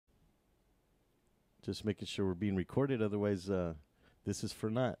Just making sure we're being recorded. Otherwise, this is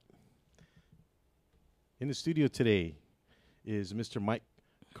for naught. In the studio today is Mr. Mike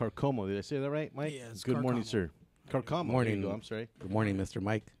Carcomo. Did I say that right, Mike? Yes. Good morning, sir. Carcomo. Morning. There you go. I'm sorry. Good morning, Mr.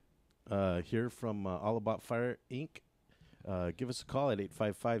 Mike. Here from All About Fire, Inc. Give us a call at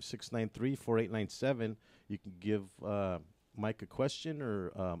 855-693-4897. You can give Mike a question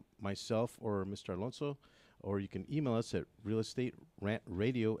or myself or Mr. Alonso, or you can email us at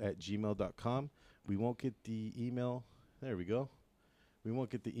realestaterantradio@gmail.com. We won't get the email. There we go. We won't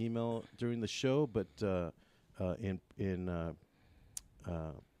get the email during the show, but in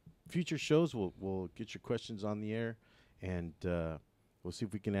future shows, we'll get your questions on the air, and we'll see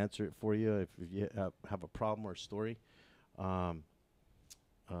if we can answer it for you if you have a problem or a story. I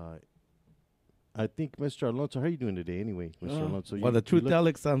think, Mr. Alonso, how are you doing today anyway, Mr. Alonso? Well, the truth,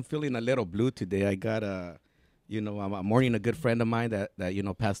 Alex, I'm feeling a little blue today. I got I'm mourning a good friend of mine that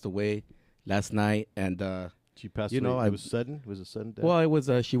passed away last night, and she passed away. It was sudden. Was it sudden death? Well, it was.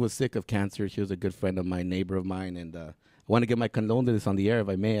 She was sick of cancer. She was a good friend of mine, neighbor of mine, and I want to give my condolences on the air, if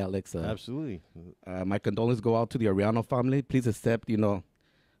I may, Alex. Absolutely. My condolences go out to the Ariano family. Please accept,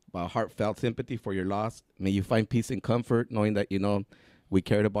 heartfelt sympathy for your loss. May you find peace and comfort, knowing that we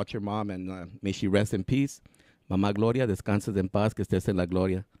cared about your mom, and may she rest in peace. Mamá Gloria, descanses en paz, que estés en la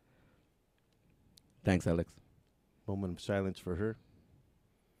gloria. Thanks, Alex. Moment of silence for her.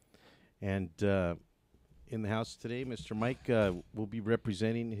 And in the house today, Mr. Mike will be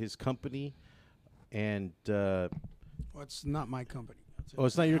representing his company. And well, it's not my company.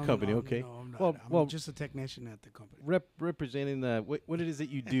 It's not your company. Okay. No, I'm not. I'm just a technician at the company. Representing what it is that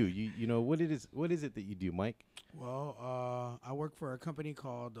you do. What is it that you do, Mike? Well, I work for a company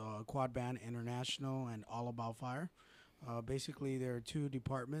called Quad Band International and All About Fire. Basically, there are two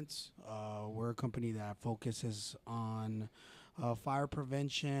departments. We're a company that focuses on fire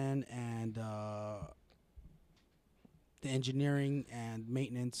prevention and the engineering and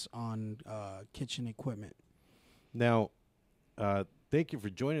maintenance on kitchen equipment. Now, thank you for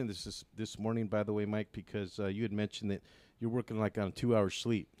joining this morning, by the way, Mike, because you had mentioned that you're working like on 2 hours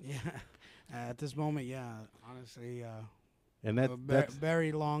sleep. Yeah, at this moment, yeah, honestly, and that's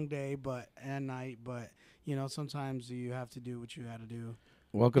very long day, and night, but sometimes you have to do what you got to do.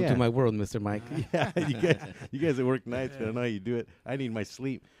 Welcome to my world, Mr. Mike. Yeah, you guys that work nights, I don't know how you do it. I need my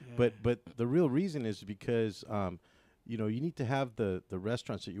sleep, but the real reason is because you need to have the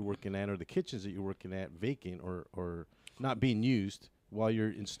restaurants that you're working at or the kitchens that you're working at vacant or not being used while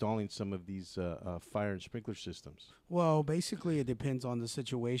you're installing some of these fire and sprinkler systems. Well, basically, it depends on the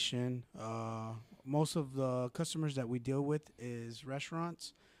situation. Most of the customers that we deal with is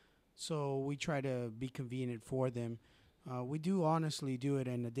restaurants, so we try to be convenient for them. We do honestly do it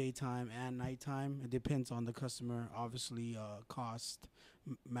in the daytime and nighttime. It depends on the customer. Obviously, cost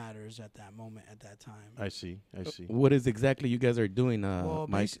matters at that moment, at that time. I see. What is exactly you guys are doing, well,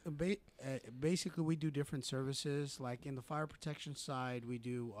 Mike? Basically, we do different services. Like in the fire protection side, we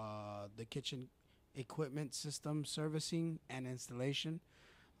do the kitchen equipment system servicing and installation.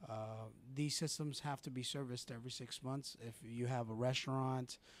 These systems have to be serviced every 6 months. If you have a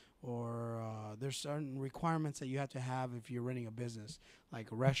restaurant or there's certain requirements that you have to have if you're running a business,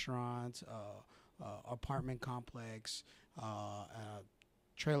 like a restaurant, apartment complex,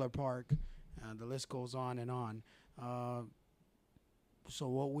 trailer park, the list goes on and on. So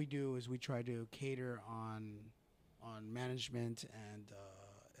what we do is we try to cater on management and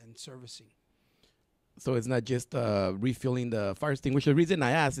servicing. So it's not just refilling the fire extinguisher. The reason I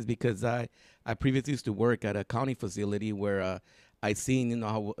ask is because I previously used to work at a county facility where I seen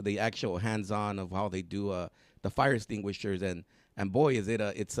how the actual hands-on of how they do the fire extinguishers, and boy, is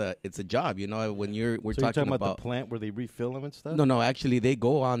it's a job. When we're so talking about the plant where they refill them and stuff. No, actually they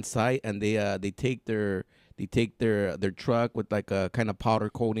go on site and they take their truck with like a kind of powder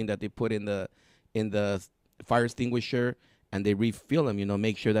coating that they put in the fire extinguisher, and they refill them.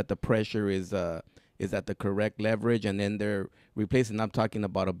 Make sure that the pressure is at the correct leverage, and then they're replacing. I'm talking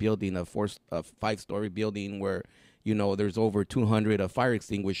about a building, a 5-story building where there's over 200 fire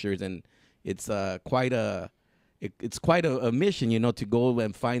extinguishers, and it's quite a mission, to go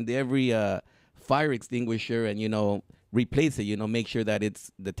and find every fire extinguisher and replace it. Make sure that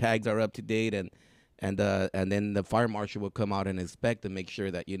the tags are up to date, and then the fire marshal will come out and inspect and make sure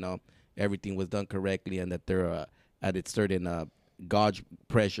that everything was done correctly and that they're at its certain gauge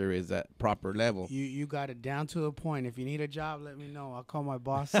pressure is at proper level. You got it down to the point. If you need a job, let me know. I'll call my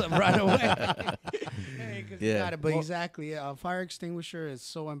boss up right away. You got it. But exactly, a fire extinguisher is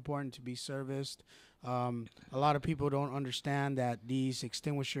so important to be serviced. A lot of people don't understand that these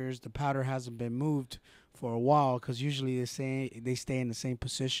extinguishers, the powder hasn't been moved for a while, because usually they stay in the same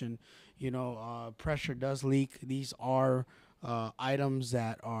position. Pressure does leak. These are items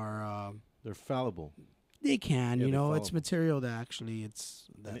that are They're fallible. they can, Yeah, they're it's fallible. material that actually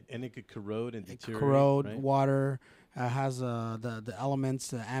And it could corrode and it deteriorate. corrode right? water. Has the elements,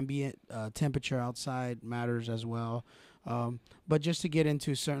 the ambient temperature outside matters as well. But just to get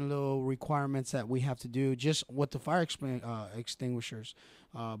into certain little requirements that we have to do, just with the fire extinguishers.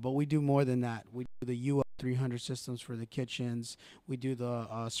 But we do more than that. We do the UL 300 systems for the kitchens. We do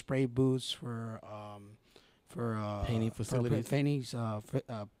the spray booths for Painting facilities.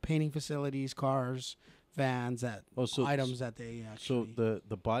 painting facilities, cars, vans, items that they So actually.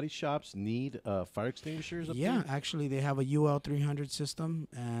 the body shops need fire extinguishers up Yeah, there? actually, they have a UL 300 system,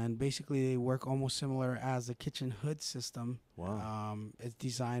 and basically they work almost similar as the kitchen hood system. Wow. It's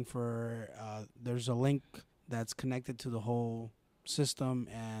designed for. There's a link that's connected to the whole system,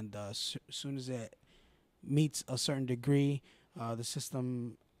 and as soon as it meets a certain degree, the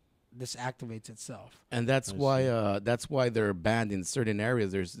system disactivates itself. And that's I why see. they're banned in certain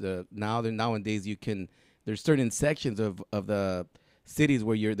areas. There's nowadays there's certain sections of the cities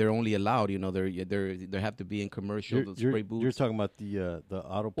where they're only allowed. They have to be in commercial the spray booths. You're talking about the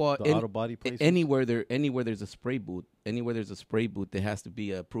auto Well, auto body places. anywhere there's a spray booth, there has to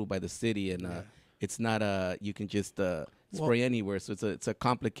be approved by the city, and Yeah. it's not you can just spray anywhere. So it's a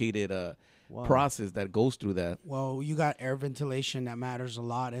complicated Wow. process that goes through that. Well, you got air ventilation that matters a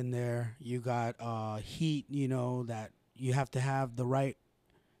lot in there. You got heat, that you have to have the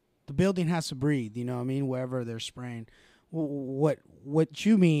building has to breathe, you know what I mean, wherever they're spraying. What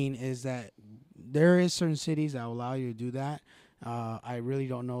you mean is that there is certain cities that will allow you to do that. I really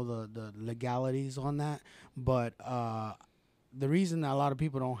don't know the legalities on that, but the reason that a lot of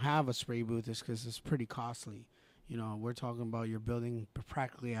people don't have a spray booth is because it's pretty costly. We're talking about you're building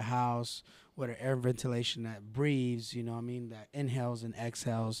practically a house with an air ventilation that breathes, you know what I mean, that inhales and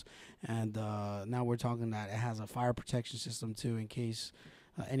exhales. And now we're talking that it has a fire protection system, too, in case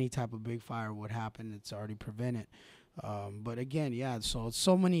any type of big fire would happen. It's already prevented. But again, yeah,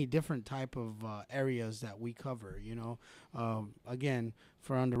 so many different type of areas that we cover, again,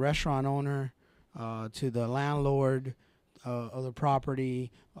 from the restaurant owner to the landlord of the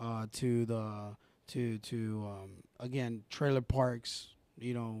property to the again, trailer parks,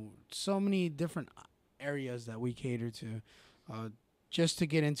 so many different areas that we cater to. Just to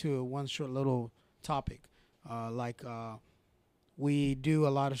get into one short little topic, we do a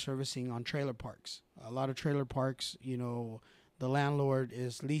lot of servicing on trailer parks. A lot of trailer parks, the landlord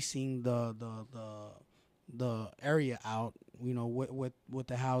is leasing the area out, with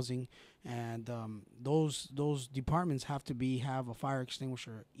the housing, and those departments have to have a fire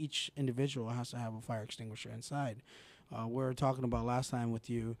extinguisher. Each individual has to have a fire extinguisher inside. We were talking about last time with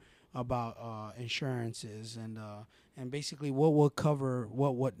you about insurances and basically what will cover,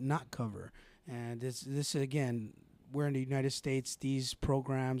 what would not cover. And this again, we're in the United States. These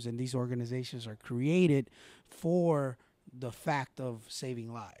programs and these organizations are created for the fact of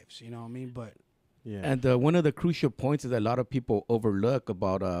saving lives. You know what I mean? But Yeah. And one of the crucial points that a lot of people overlook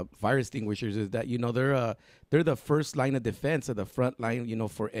about fire extinguishers is that they're the first line of defense, or the front line,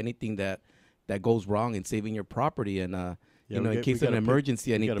 for anything that goes wrong in saving your property, and in case of an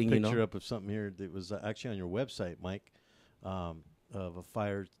emergency, we got a anything, picture up of something here that was actually on your website, Mike, of a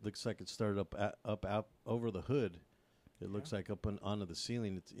fire. Looks like it started up out over the hood. It looks like up onto the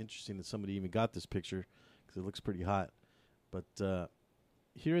ceiling. It's interesting that somebody even got this picture because it looks pretty hot. But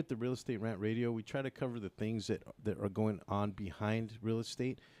here at the Real Estate Rant Radio, we try to cover the things that are going on behind real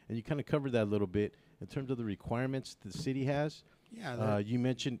estate, and you kind of covered that a little bit in terms of the requirements the city has. yeah, You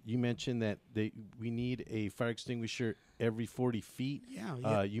mentioned that we need a fire extinguisher every 40 feet.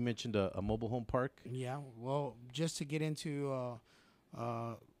 yeah. You mentioned a mobile home park. Yeah, well, just to get into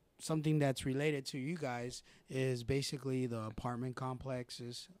something that's related to you guys is basically the apartment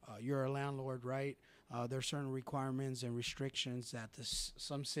complexes. You're a landlord, right? There are certain requirements and restrictions that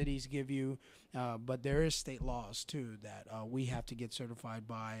some cities give you, but there is state laws too that we have to get certified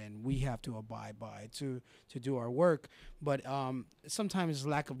by and we have to abide by to do our work. But sometimes it's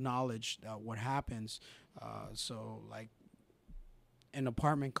lack of knowledge what happens. So like an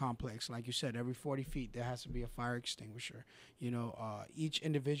apartment complex, like you said, every 40 feet there has to be a fire extinguisher. Each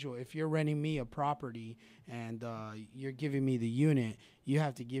individual, if you're renting me a property and you're giving me the unit, you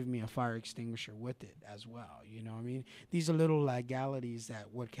have to give me a fire extinguisher with it as well. You know what I mean? These are little legalities that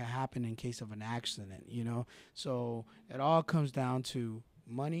what can happen in case of an accident, So it all comes down to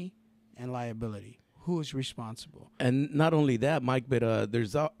money and liability. who is responsible. And not only that, Mike, but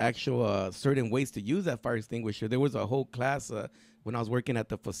there's actual certain ways to use that fire extinguisher. There was a whole class when I was working at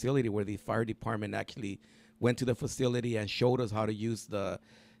the facility where the fire department actually went to the facility and showed us how to use the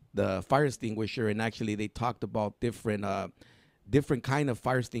fire extinguisher. And actually, they talked about different kind of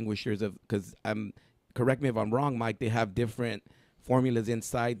fire extinguishers. Because correct me if I'm wrong, Mike. They have different formulas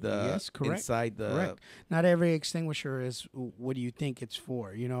inside the Correct. Not every extinguisher is what do you think it's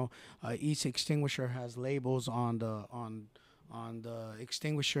for. You know, each extinguisher has labels on the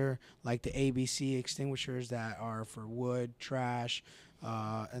extinguisher, like the ABC extinguishers that are for wood, trash,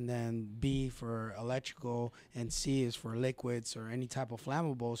 and then B for electrical, and C is for liquids or any type of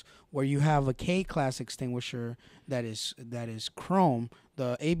flammables. Where you have a K class extinguisher that is chrome.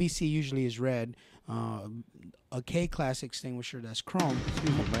 The ABC usually is red. A K class extinguisher that's chrome.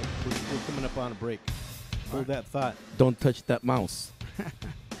 Excuse me, Mike. We're coming up on a break. Hold that thought. Don't touch that mouse.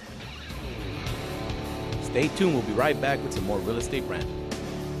 Stay tuned. We'll be right back with some more Real Estate Rant.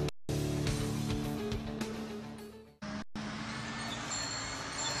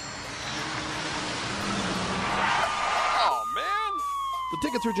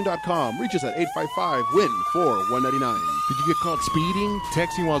 Ticketsurgeon.com. Reach us at 855-WIN-4199. Did you get caught speeding,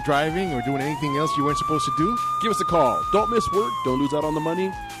 texting while driving, or doing anything else you weren't supposed to do? Give us a call. Don't miss work. Don't lose out on the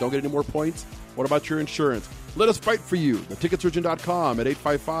money. Don't get any more points. What about your insurance? Let us fight for you. Ticketsurgeon.com at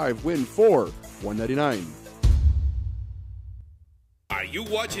 855-WIN-4199. Are you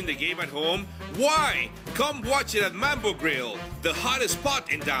watching the game at home? Why? Come watch it at Mambo Grill, the hottest spot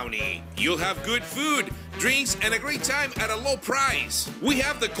in Downey. You'll have good food, drinks, and a great time at a low price. We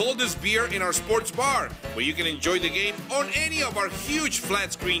have the coldest beer in our sports bar, where you can enjoy the game on any of our huge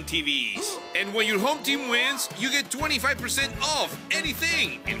flat screen TVs. And when your home team wins, you get 25% off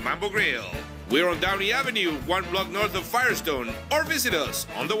anything in Mambo Grill. We're on Downey Avenue, 1 block north of Firestone, or visit us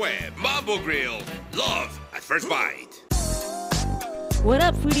on the web. Mambo Grill. Love at first bite. What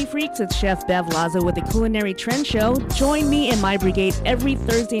up, foodie freaks? It's Chef Bev Lazo with the Culinary Trend Show. Join me and my brigade every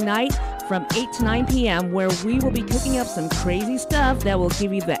Thursday night from 8 to 9 p.m. where we will be cooking up some crazy stuff that will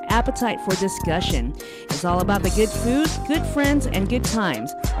give you the appetite for discussion. It's all about the good food, good friends, and good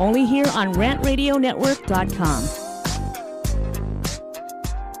times. Only here on RantRadioNetwork.com.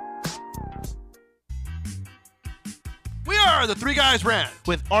 We are the Three Guys Rant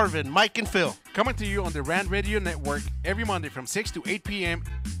with Arvin, Mike, and Phil. Coming to you on the Rant Radio Network every Monday from 6 to 8 p.m.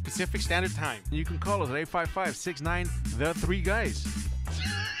 Pacific Standard Time. You can call us at 855-69 The Three Guys.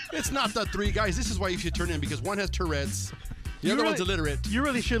 It's not the Three Guys. This is why you should turn in, because one has Tourette's. The other one's illiterate. You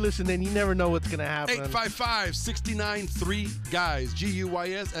really should listen in. You never know what's going to happen. 855-69-3-GUYS.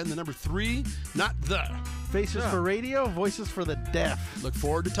 G-U-Y-S and the number 3, not the. Faces for radio, voices for the deaf. Look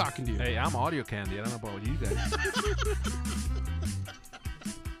forward to talking to you. Hey, I'm audio candy. I don't know about you guys.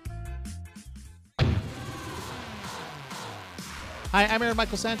 Hi, I'm Aaron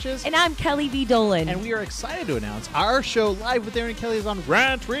Michael Sanchez. And I'm Kelly V. Dolan. And we are excited to announce our show Live with Aaron and Kelly is on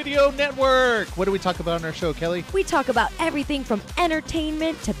Rant Radio Network. What do we talk about on our show, Kelly? We talk about everything from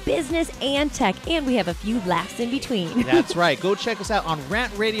entertainment to business and tech, and we have a few laughs in between. That's right. Go check us out on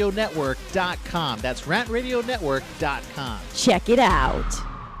RantRadioNetwork.com. That's RantRadioNetwork.com. Check it out.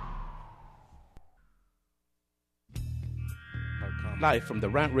 Live from the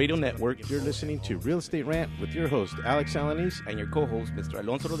Rant Radio Network, You're listening to Real Estate Rant with your host, Alex Alanis. and your co-host, Mr.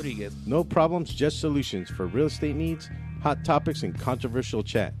 Alonso Rodriguez. No problems, just solutions for real estate needs, hot topics, and controversial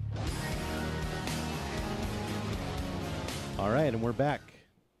chat. All right, and we're back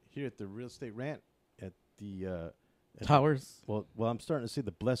here at the Real Estate Rant at the Towers. Well, I'm starting to see the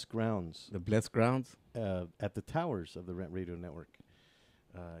blessed grounds The blessed grounds. at the towers of the Rant Radio Network.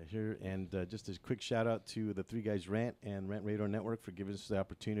 Here, and just a quick shout out to the Three Guys Rant and Rant Radio Network for giving us the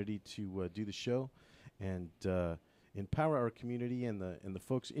opportunity to do the show and empower our community and the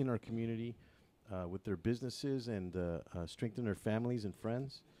folks in our community with their businesses and strengthen their families and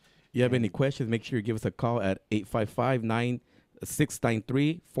friends. You have any questions, make sure you give us a call at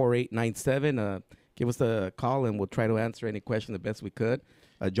 855-693-4897. Give us a call, and we'll try to answer any question the best we could.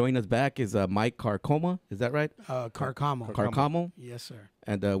 Join us back is Mike Carcoma. Is that right? Carcamo. Carcamo. Yes, sir.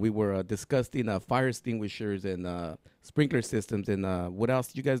 And we were discussing fire extinguishers and sprinkler systems. And what else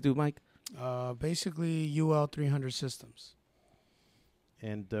did you guys do, Mike? Basically, UL 300 systems.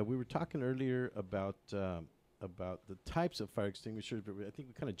 And we were talking earlier about the types of fire extinguishers, but I think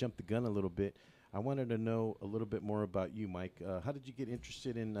we kind of jumped the gun a little bit. I wanted to know a little bit more about you, Mike. How did you get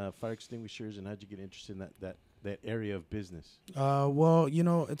interested in fire extinguishers, and how did you get interested in that area of business? Well,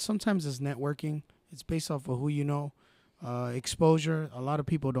 sometimes it's networking. It's based off of who you know. Exposure. A lot of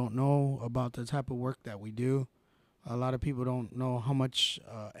people don't know about the type of work that we do. A lot of people don't know how much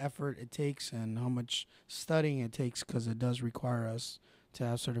effort it takes and how much studying it takes because it does require us to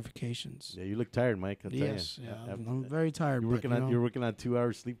have certifications. Yeah, you look tired, Mike. I'll Yes, tell you. yeah, I'm very tired. You're working but, on you're working on 2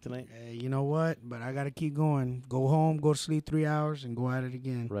 hours sleep tonight. you know what? But I gotta keep going. Go home, go to sleep 3 hours, and go at it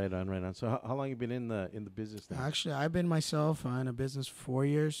again. Right on, right on. So how long you been in the business now? Actually, I've been myself in a business for 4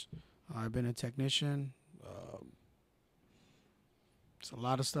 years. I've been a technician. It's a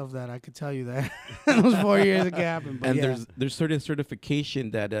lot of stuff that I could tell you that those 4 years ago happened. But And yeah. there's certain certification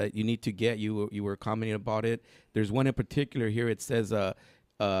that you need to get. You were commenting about it. There's one in particular here. It says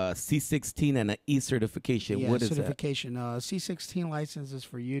C16 and an E certification. Yeah, What is certification. C16 license is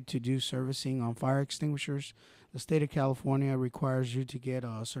for you to do servicing on fire extinguishers. The state of California requires you to get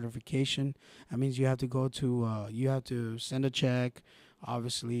a certification. That means you have to go to, you have to send a check,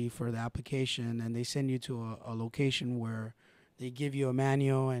 obviously, for the application, and they send you to a location where they give you a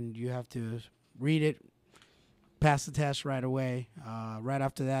manual, and you have to read it, pass the test right away. Right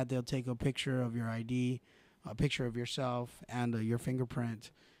after that, they'll take a picture of your ID, a picture of yourself, and your fingerprint.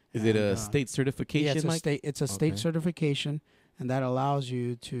 Is it a state certification? Yeah, it's a Mike? state. It's a state Okay. certification, and that allows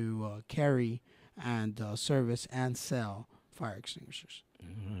you to carry and service and sell fire extinguishers.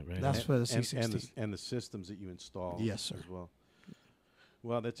 Right. That's for the and, C16. and the systems that you install. Yes, sir. As well.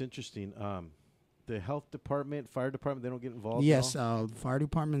 Well, that's interesting. The health department, fire department, they don't get involved. Yes, at all? the fire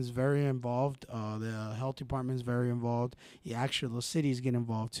department is very involved. The health department is very involved. Actually, the cities get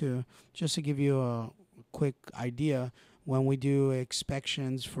involved too. Just to give you a quick idea, when we do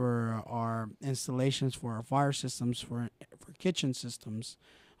inspections for our installations for our fire systems, for kitchen systems,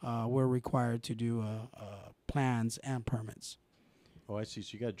 we're required to do plans and permits. Oh, I see. So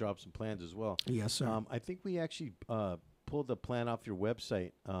you got to drop some plans as well. Yes, sir. I think we actually pulled the plan off your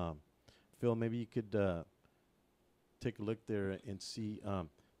website. Phil, maybe you could take a look there and see.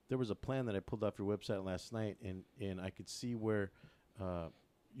 There was a plan that I pulled off your website last night, and I could see where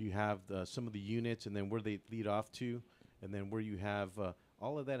you have some of the units and then where they lead off to, and then where you have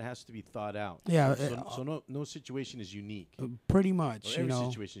all of that has to be thought out. Yeah, So no situation is unique. Pretty much, Or you every know.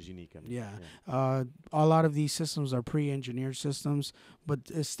 situation is unique. I mean, Yeah. A lot of these systems are pre-engineered systems, but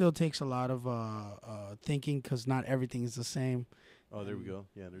it still takes a lot of thinking because not everything is the same. Oh, there we go.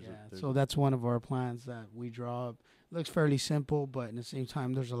 Yeah, So that's one of our plans that we draw up. Looks fairly simple, but at the same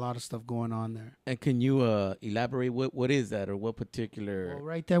time, there's a lot of stuff going on there. And can you elaborate what is that or what particular? Well,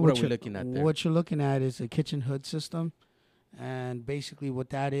 right there, what are what we you're looking at there? What you're looking at is a kitchen hood system, and basically what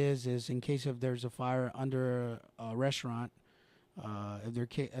that is in case if there's a fire under a restaurant, if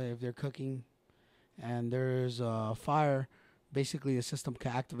they're cooking, and there's a fire, basically the system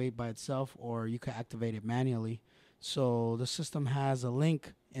can activate by itself, or you can activate it manually. So the system has a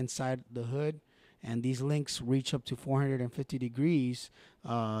link inside the hood, and these links reach up to 450 degrees.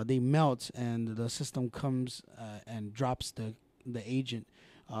 They melt, and the system comes and drops the agent.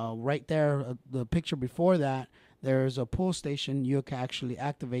 Right there, the picture before that, there's a pull station. You can actually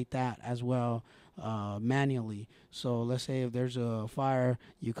activate that as well manually. So let's say if there's a fire,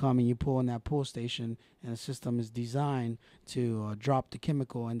 you come and you pull in that pull station, and the system is designed to drop the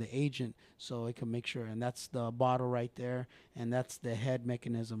chemical and the agent so it can make sure. And that's the bottle right there, and that's the head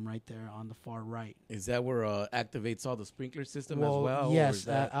mechanism right there on the far right. Is that where activates all the sprinkler system as well? or Yes, is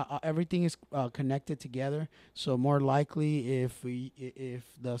that- everything is connected together. So more likely, if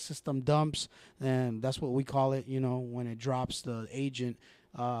the system dumps, then that's what we call it. You know, when it drops the agent,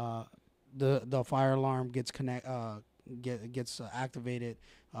 the fire alarm gets activated.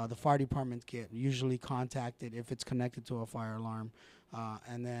 The fire department get usually contacted if it's connected to a fire alarm,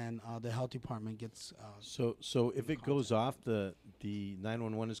 and then the health department gets So if it goes off, the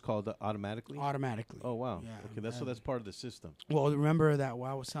 911 is called automatically. automatically. Oh wow. Yeah, Okay, that's part of the system. Well, remember that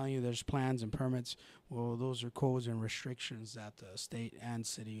while I was telling you there's plans and permits, well, those are codes and restrictions that the state and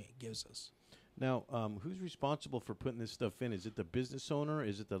city gives us. Now, who's responsible for putting this stuff in? Is it the business owner?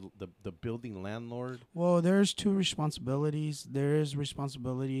 Is it the building landlord? Well, there's two responsibilities. There is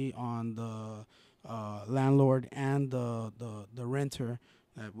responsibility on the landlord and the renter,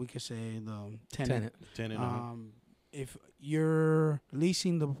 that we could say the tenant. Tenant. If you're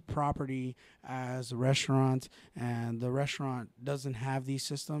leasing the property as a restaurant and the restaurant doesn't have these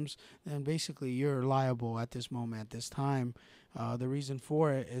systems, then basically you're liable at this moment, at this time. The reason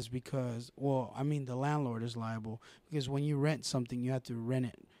for it is because, the landlord is liable because when you rent something, you have to rent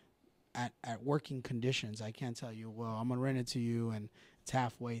it at working conditions. I can't tell you, well, I'm going to rent it to you and it's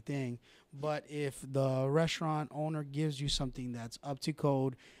halfway thing. But if the restaurant owner gives you something that's up to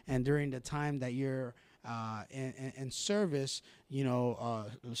code, and during the time that you're in service,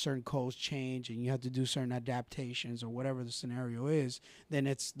 certain codes change and you have to do certain adaptations or whatever the scenario is, then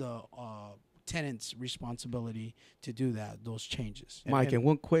it's the tenant's responsibility to do those changes. Mike, and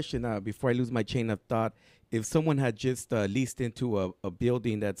one question before I lose my chain of thought. If someone had just leased into a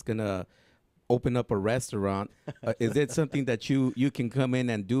building that's going to open up a restaurant, is it something that you can come in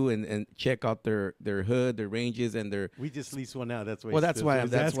and do and check out their hood, their ranges, and their... We just leased one out. That's why. Well, that's why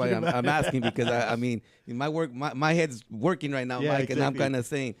I'm asking, because I mean, in my head's working right now, Yeah, Mike, and I'm exactly. kind of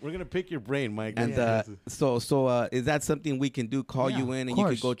saying... We're going to pick your brain, Mike. And so is that something we can do? Call you in and you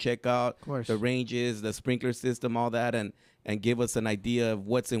could go check out the ranges, the sprinkler system, all that, and give us an idea of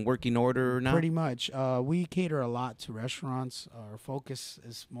what's in working order now? Pretty much. We cater a lot to restaurants. Our focus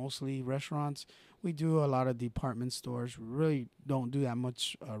is mostly restaurants. We do a lot of department stores. We really don't do that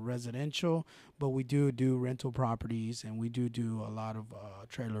much residential, but we do rental properties, and we do a lot of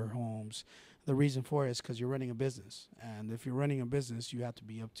trailer homes. The reason for it is because you're running a business, and if you're running a business, you have to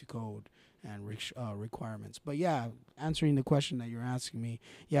be up to code and requirements. But yeah, answering the question that you're asking me,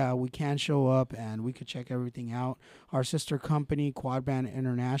 yeah, we can show up and we could check everything out. Our sister company, Quadband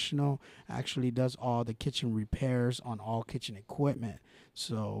International, actually does all the kitchen repairs on all kitchen equipment.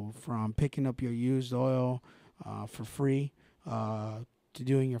 So from picking up your used oil for free to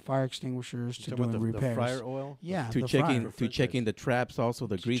doing your fire extinguishers to doing repairs. The fryer oil? Yeah. To checking the traps, also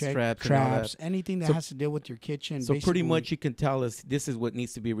the grease traps and all that. Anything that has to deal with your kitchen. So pretty much you can tell us this is what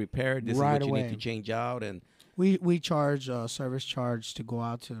needs to be repaired, this is what you need to change out. And we charge a service charge to go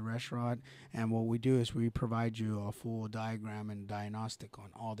out to the restaurant, and what we do is we provide you a full diagram and diagnostic on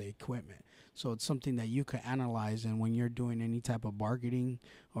all the equipment. So it's something that you can analyze, and when you're doing any type of bargaining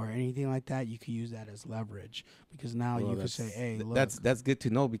or anything like that, you can use that as leverage, because now you can say, hey, look. That's good to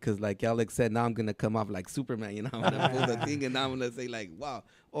know, because like Alex said, now I'm going to come off like Superman, you know, I'm going to pull the thing, and now I'm going to say like, wow,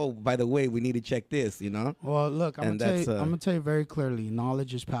 oh, by the way, we need to check this, you know? Well, look, I'm going to tell you very clearly,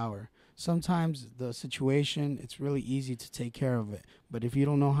 knowledge is power. Sometimes the situation, it's really easy to take care of it, but if you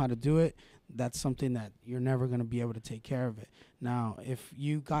don't know how to do it, that's something that you're never going to be able to take care of it. Now, if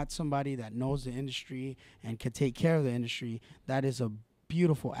you got somebody that knows the industry and can take care of the industry, that is a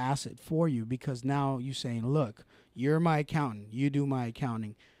beautiful asset for you, because now you're saying, look, you're my accountant, you do my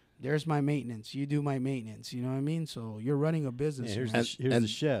accounting. There's my maintenance, you do my maintenance. You know what I mean? So you're running a business. Yeah, here's the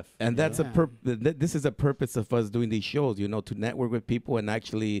chef. And that's this is a purpose of us doing these shows, you know, to network with people and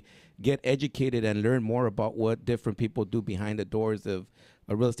actually get educated and learn more about what different people do behind the doors of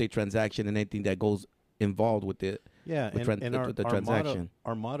a real estate transaction and anything that goes involved with it. Yeah, the transaction.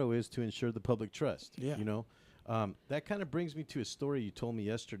 Our motto is to ensure the public trust. Yeah. You know, that kind of brings me to a story you told me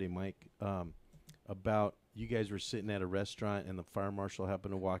yesterday, Mike, about you guys were sitting at a restaurant and the fire marshal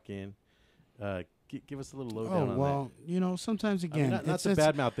happened to walk in. Give us a little lowdown on well, you know, sometimes again, not to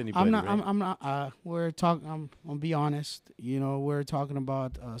badmouth anybody. I'm not. We're talking. I'm gonna be honest. You know, we're talking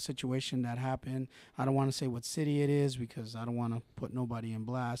about a situation that happened. I don't want to say what city it is because I don't want to put nobody in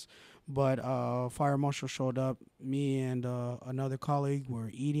blast. But fire marshal showed up. Me and another colleague were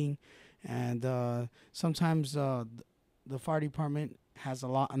eating, and sometimes the fire department has a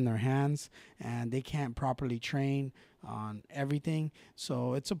lot on their hands and they can't properly train on everything.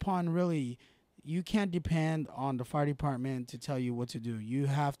 So it's upon really, you can't depend on the fire department to tell you what to do. You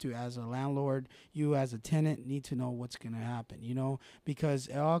have to, as a landlord, you as a tenant need to know what's going to happen, you know, because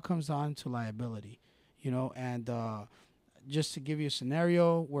it all comes down to liability, you know. And just to give you a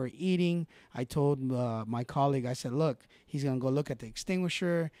scenario, we're eating. I told my colleague, I said, look, he's going to go look at the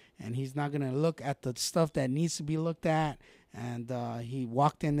extinguisher and he's not going to look at the stuff that needs to be looked at. And he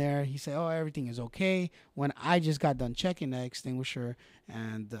walked in there. He said, oh, everything is okay. When I just got done checking the extinguisher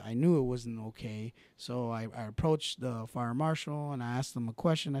and I knew it wasn't okay. So I approached the fire marshal and I asked him a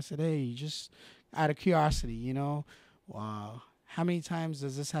question. I said, hey, just out of curiosity, you know, how many times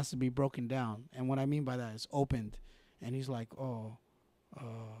does this has to be broken down? And what I mean by that is opened. And he's like,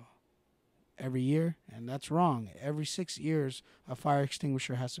 every year? And that's wrong. Every 6 years, a fire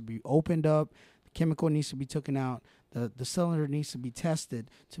extinguisher has to be opened up. The chemical needs to be taken out. The cylinder needs to be tested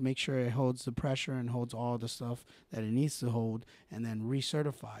to make sure it holds the pressure and holds all the stuff that it needs to hold, and then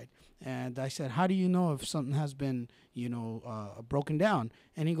recertified. And I said, how do you know if something has been, you know, broken down?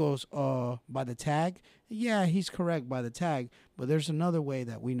 And he goes, by the tag? Yeah, he's correct, by the tag. But there's another way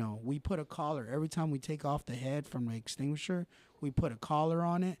that we know. We put a collar. Every time we take off the head from the extinguisher, we put a collar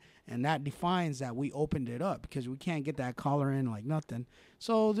on it, and that defines that we opened it up, because we can't get that collar in like nothing.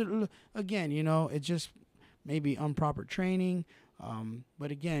 So, again, you know, it just maybe improper training. But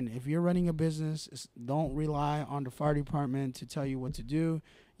again, if you're running a business, don't rely on the fire department to tell you what to do.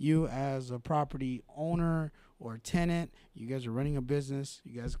 You as a property owner or tenant, you guys are running a business.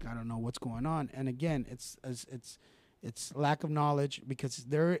 You guys got to know what's going on. And again, it's lack of knowledge, because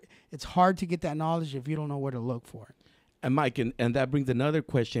it's hard to get that knowledge if you don't know where to look for it. And Mike, and that brings another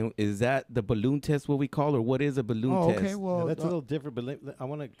question: is that the balloon test what we call, or what is a balloon test? Okay, well, that's a little different, but I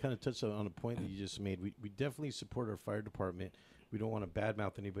want to kind of touch on a point that you just made. We definitely support our fire department. We don't want to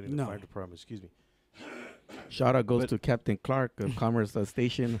badmouth anybody in the fire department. Excuse me. Shout out goes to Captain Clark of Commerce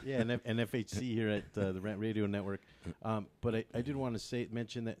Station. Yeah, and FHC here at the Rant Radio Network. But I did want to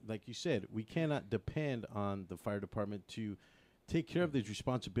mention that, like you said, we cannot depend on the fire department to take care of these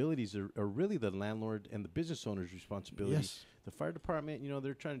responsibilities are really the landlord and the business owner's responsibility. Yes. The fire department,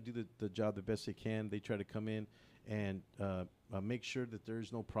 they're trying to do the job the best they can. They try to come in and make sure that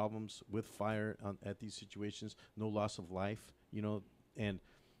there's no problems with fire at these situations, no loss of life,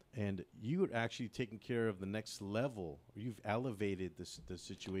 and you are actually taking care of the next level. You've elevated the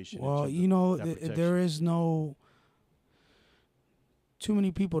situation. Well, there is no. Too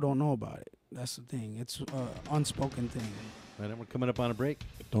many people don't know about it. That's the thing. It's an unspoken thing. All right, we're coming up on a break.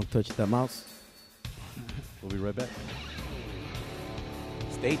 Don't touch that mouse. We'll be right back.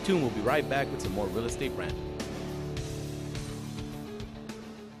 Stay tuned. We'll be right back with some more Real Estate Rant.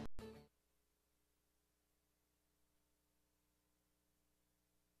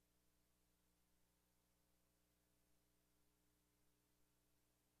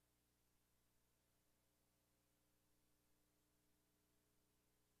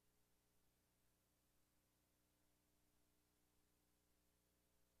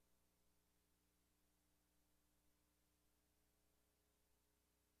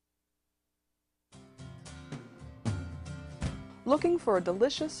 Looking for a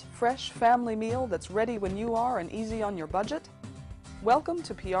delicious, fresh family meal that's ready when you are and easy on your budget? Welcome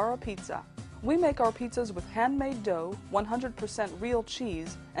to Piara Pizza. We make our pizzas with handmade dough, 100% real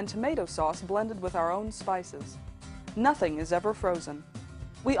cheese, and tomato sauce blended with our own spices. Nothing is ever frozen.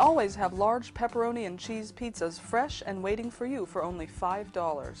 We always have large pepperoni and cheese pizzas fresh and waiting for you for only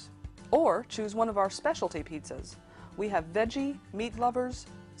 $5. Or choose one of our specialty pizzas. We have veggie, meat lovers,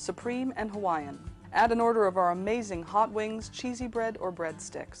 supreme, and Hawaiian. Add an order of our amazing hot wings, cheesy bread, or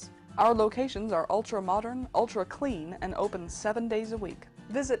breadsticks. Our locations are ultra-modern, ultra-clean, and open 7 days a week.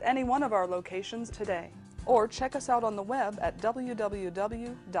 Visit any one of our locations today, or check us out on the web at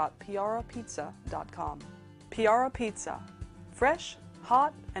www.piarapizza.com. Piara Pizza. Fresh,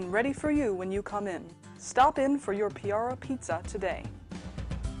 hot, and ready for you when you come in. Stop in for your Piara Pizza today.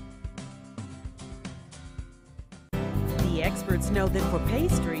 The experts know that for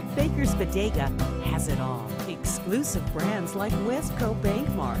pastry, Baker's Bodega has it all. Exclusive brands like Westco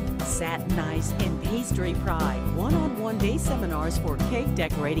Bankmark, Satin Ice, and Pastry Pride. One-on-one day seminars for cake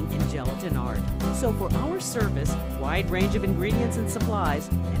decorating and gelatin art. So for our service, wide range of ingredients and supplies,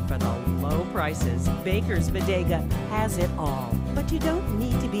 and for the low prices, Baker's Bodega has it all. But you don't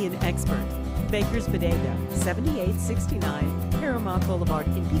need to be an expert. Baker's Bodega, 7869 Paramount Boulevard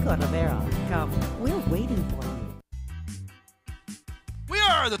in Pico Rivera. Come, we're waiting for you. We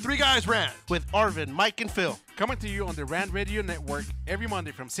are the Three Guys Rant with Arvin, Mike, and Phil. Coming to you on the Rant Radio Network every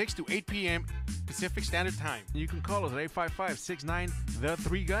Monday from 6 to 8 p.m. Pacific Standard Time. You can call us at 855-69 The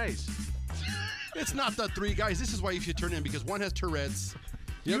Three Guys. It's not the Three Guys. This is why you should turn in, because one has Tourette's.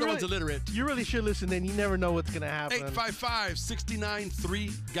 The other one's illiterate. You really should listen in. You never know what's going to happen.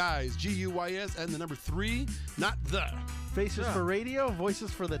 855-69-3-GUYS. G-U-Y-S and the number 3, not the. Faces for radio,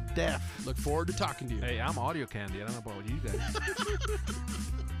 voices for the deaf. Look forward to talking to you. Hey, I'm audio candy. I don't know about you guys.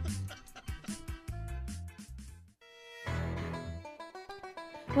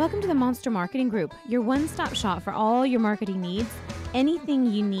 Welcome to the Monster Marketing Group, your one-stop shop for all your marketing needs.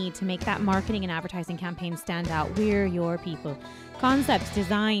 Anything you need to make that marketing and advertising campaign stand out, we're your people. Concept,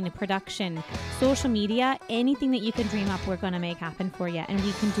 design, production, social media, anything that you can dream up, we're going to make happen for you. And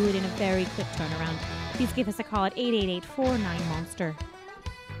we can do it in a very quick turnaround. Please give us a call at 888-49-MONSTER.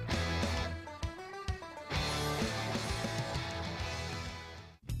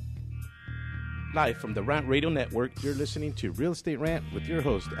 Live from the Rant Radio Network, You're listening to Real Estate Rant with your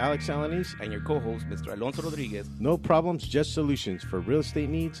host, Alex Alanis. and your co-host, Mr. Alonso Rodriguez. No problems, just solutions for real estate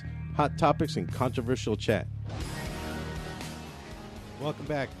needs, hot topics, and controversial chat. Welcome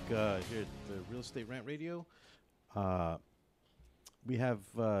back here at the Real Estate Rant Radio. We have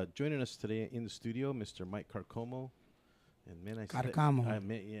joining us today in the studio, Mr. Mike Carcomo. And man, I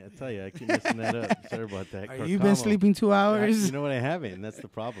tell you, I keep messing that up. Sorry about that. Are you been sleeping 2 hours? You know what, I haven't, and that's the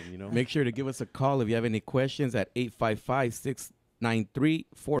problem, Make sure to give us a call if you have any questions at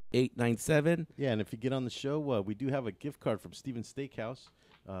 855-693-4897. Yeah, and if you get on the show, we do have a gift card from Stevens Steakhouse.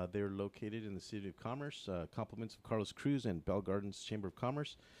 They're located in the City of Commerce. Compliments of Carlos Cruz and Bell Gardens Chamber of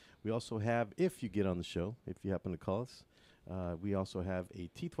Commerce. We also have, if you get on the show, if you happen to call us, we also have a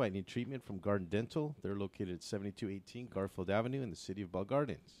teeth whitening treatment from Garden Dental. They're located at 7218 Garfield Avenue in the City of Bell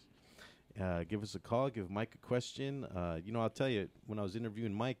Gardens. Give us a call. Give Mike a question. I'll tell you, when I was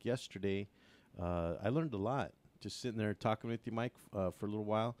interviewing Mike yesterday, I learned a lot. Just sitting there talking with you, Mike, for a little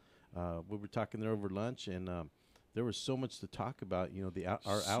while. We were talking there over lunch, and there was so much to talk about.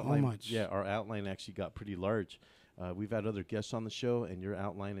 Our outline. Much. Yeah, our outline actually got pretty large. We've had other guests on the show, and your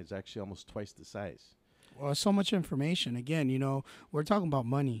outline is actually almost twice the size. Well, so much information. Again, we're talking about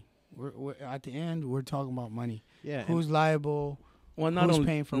money. We're at the end, we're talking about money. Yeah. Who's liable? Well, who's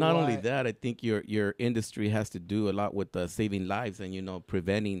paying for what? only that, I think your industry has to do a lot with saving lives and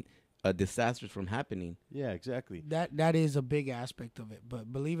preventing disasters from happening. Yeah, exactly. That is a big aspect of it.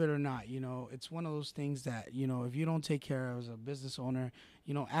 But believe it or not, it's one of those things that, if you don't take care of as a business owner,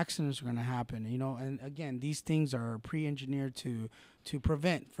 accidents are going to happen, and again, these things are pre-engineered to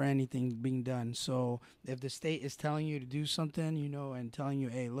prevent for anything being done. So if the state is telling you to do something, and telling you,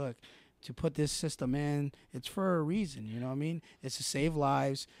 hey, look, to put this system in, it's for a reason, you know what I mean? It's to save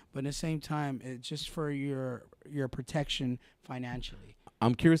lives, but at the same time, it's just for your protection financially.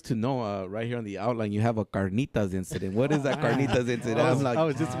 I'm curious to know, right here on the outline, you have a carnitas incident. What is that carnitas incident? I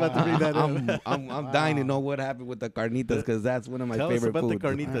was just about to bring that up. I'm dying to know what happened with the carnitas because that's one of my Tell us favorite about foods. the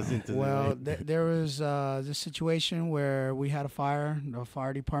carnitas incident. Well, there was this situation where we had a fire. The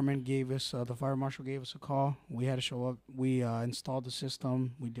fire department gave us, the fire marshal gave us a call. We had to show up. We installed the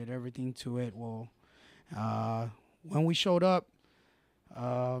system. We did everything to it. Well, when we showed up,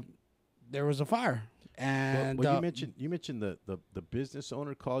 there was a fire. And you mentioned the business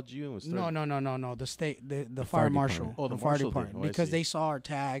owner called you and was no. The state, the fire marshal, the fire marshal department, did. because they saw our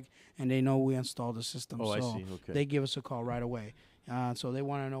tag and they know we installed the system. Oh, so I see. Okay. They give us a call right away. So they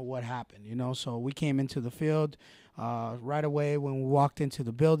want to know what happened. So we came into the field right away. When we walked into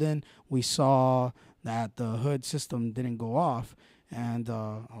the building, we saw that the hood system didn't go off, and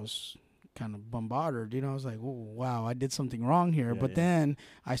I was kind of bombarded, I was like, oh, wow, I did something wrong here. But then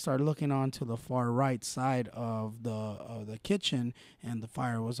I started looking onto the far right side of the kitchen, and the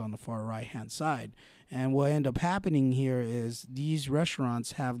fire was on the far right hand side. And what ended up happening here is these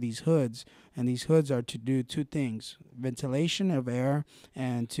restaurants have these hoods, and these hoods are to do two things: ventilation of air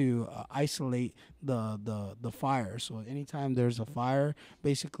and to isolate the fire. So anytime there's a fire,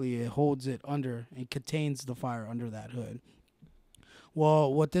 basically it holds it under and contains the fire under that hood.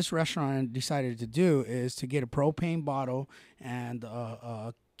 Well, what this restaurant decided to do is to get a propane bottle and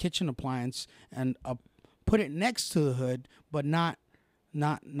a kitchen appliance and put it next to the hood, but not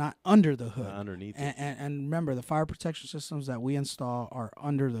under the hood. Underneath it. And remember, the fire protection systems that we install are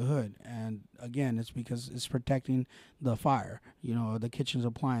under the hood. And again, it's because it's protecting the fire, the kitchen's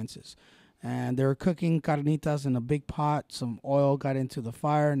appliances. And they were cooking carnitas in a big pot. Some oil got into the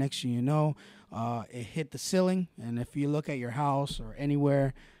fire. Next thing you know, it hit the ceiling. And if you look at your house or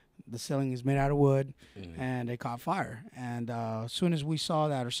anywhere, the ceiling is made out of wood, and it caught fire. And as soon as we saw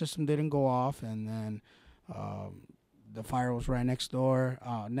that, our system didn't go off, and then the fire was right next door,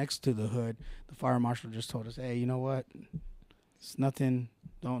 next to the hood. The fire marshal just told us, "Hey, you know what? It's nothing.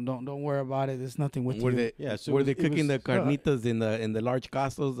 Don't worry about it. There's nothing with you." Were they cooking the carnitas in the large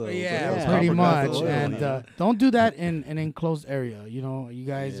castos? Pretty much. And don't do that in an enclosed area. You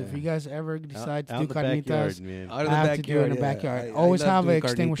guys, if you guys ever decide to do carnitas, have to do it in the backyard. Always have an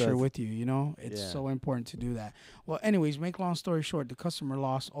extinguisher with you. It's so important to do that. Well, anyways, make long story short, the customer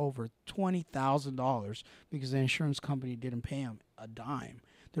lost over $20,000 because the insurance company didn't pay him a dime.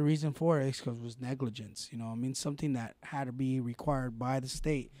 The reason for it is because it was negligence. Something that had to be required by the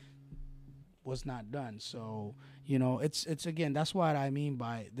state was not done. So, it's again, that's what I mean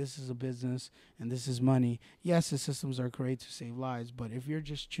by this is a business and this is money. Yes, the systems are created to save lives, but if you're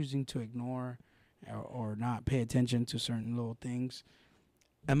just choosing to ignore or not pay attention to certain little things.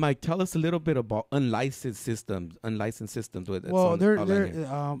 And Mike, tell us a little bit about unlicensed systems. Well,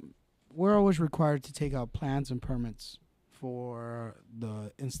 we're always required to take out plans and permits for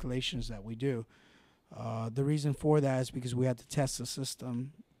the installations that we do. The reason for that is because we have to test the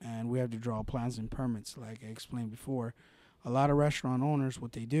system and we have to draw plans and permits, like I explained before. A lot of restaurant owners,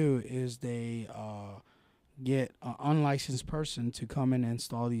 what they do is they get an unlicensed person to come in and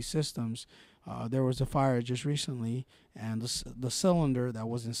install these systems. There was a fire just recently, and the cylinder that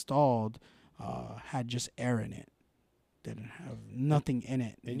was installed had just air in it. Didn't have nothing in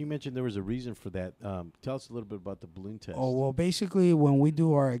it. And you mentioned there was a reason for that. Tell us a little bit about the balloon test. Oh, well, basically, when we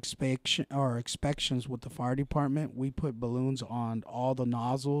do our inspections with the fire department, we put balloons on all the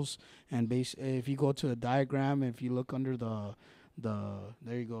nozzles. And if you go to the diagram, if you look under there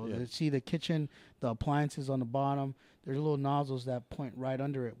you go. Yeah. See the kitchen, the appliances on the bottom. There's little nozzles that point right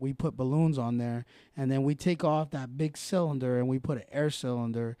under it. We put balloons on there, and then we take off that big cylinder and we put an air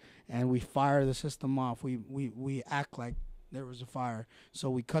cylinder, and we fire the system off. We act like there was a fire. So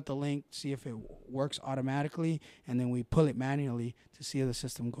we cut the link, see if it works automatically, and then we pull it manually to see if the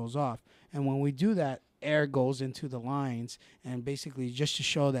system goes off. And when we do that, air goes into the lines, and basically just to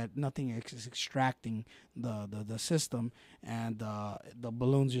show that nothing is extracting the system, and the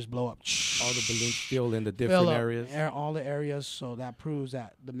balloons just blow up. All the balloons fill in the Fill different up areas. all the areas, so that proves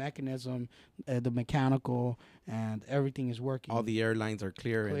that the mechanism, the mechanical, and everything is working. All the airlines are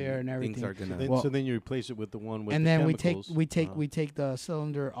clear and everything. things are gonna. So then you replace it with the one with and the then chemicals. we take the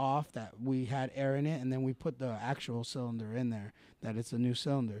cylinder off that we had air in it, and then we put the actual cylinder in there. That it's a new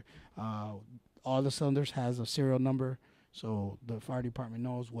cylinder. All the cylinders has a serial number, so the fire department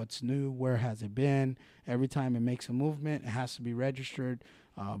knows what's new, where has it been. Every time it makes a movement, it has to be registered.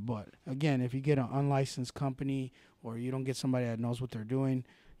 But again, if you get an unlicensed company or you don't get somebody that knows what they're doing,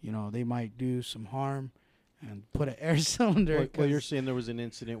 they might do some harm and put an air cylinder. Well, you're saying there was an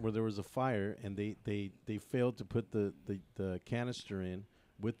incident where there was a fire and they failed to put the canister in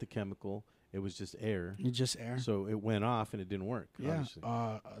with the chemical. It was just air. It's just air. So it went off and it didn't work. Yeah. Obviously.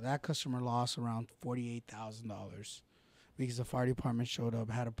 That customer lost around $48,000 because the fire department showed up,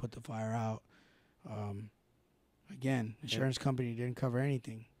 had to put the fire out. Again, insurance company didn't cover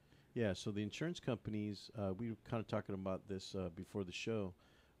anything. Yeah. So the insurance companies, we were kind of talking about this before the show.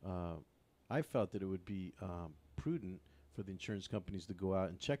 I felt that it would be prudent for the insurance companies to go out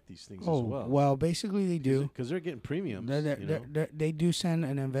and check these things as well. Well, basically they do. Because they're getting premiums. They do send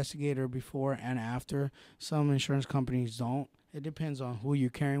an investigator before and after. Some insurance companies don't. It depends on who you're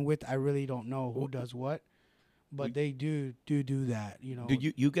carrying with. I really don't know who does what, but they do that. Do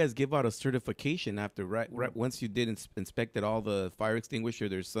you guys give out a certification after right once you did inspected all the fire extinguisher?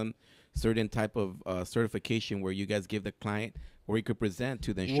 There's some certain type of certification where you guys give the client, or you could present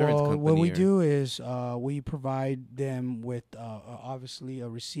to the insurance company. What we do is we provide them with obviously a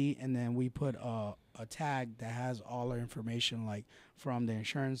receipt, and then we put a tag that has all our information, like from the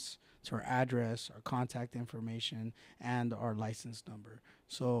insurance to our address, our contact information, and our license number.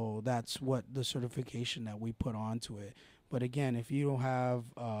 So that's what the certification that we put onto it. But again, if you don't have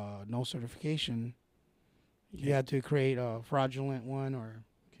no certification, you have to create a fraudulent one or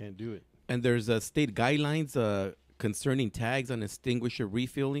can't do it. And there's state guidelines concerning tags on extinguisher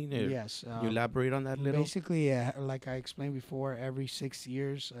refilling. Yes. You elaborate on that a little? Basically, like I explained before, every 6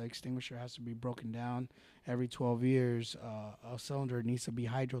 years, extinguisher has to be broken down. Every 12 years, a cylinder needs to be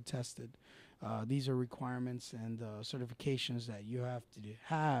hydro tested. These are requirements and certifications that you have to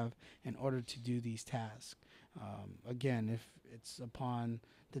have in order to do these tasks. Again, if it's upon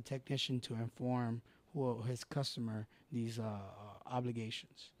the technician to inform his customer these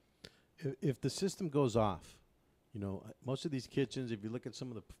obligations. If the system goes off, most of these kitchens, if you look at some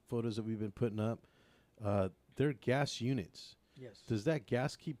of the photos that we've been putting up, they're gas units. Yes. Does that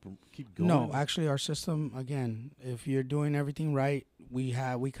gas keep going? No, actually, our system, again, if you're doing everything right, we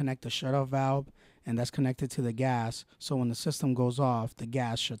connect the shutoff valve, and that's connected to the gas. So when the system goes off, the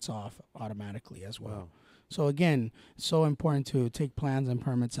gas shuts off automatically as well. Wow. So again, it's so important to take plans and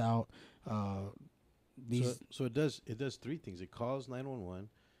permits out. So it does three things. It calls 911.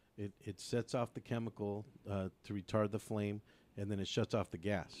 It sets off the chemical to retard the flame, and then it shuts off the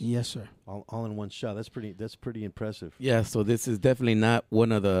gas. Yes, sir. All in one shot. That's pretty impressive. Yeah. So this is definitely not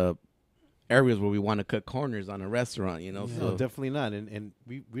one of the areas where we want to cut corners on a restaurant. No, So definitely not. And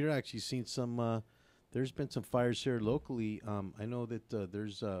we're actually seeing some. There's been some fires here locally. I know that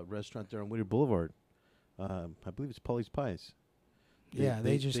there's a restaurant there on Whittier Boulevard. I believe it's Polly's Pies.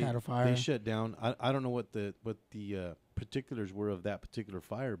 They just had a fire. They shut down. I don't know what the particulars were of that particular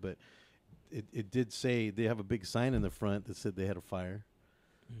fire, but it did say they have a big sign in the front that said they had a fire.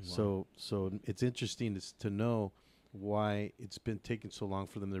 Wow. So it's interesting to know why it's been taking so long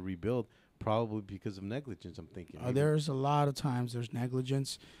for them to rebuild. Probably because of negligence, I'm thinking. There's a lot of times there's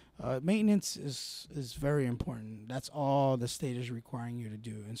negligence. Maintenance is very important. That's all the state is requiring you to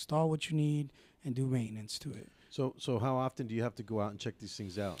do. Install what you need and do maintenance to it. So how often do you have to go out and check these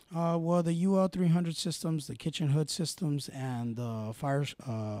things out? Well, the UL 300 systems, the kitchen hood systems, and the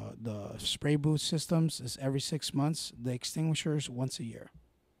the spray booth systems is every 6 months. The extinguishers once a year.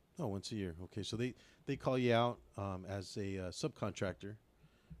 Oh, once a year. Okay, so they call you out as a subcontractor,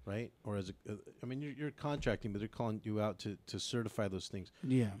 right? Or as you're contracting, but they're calling you out to certify those things.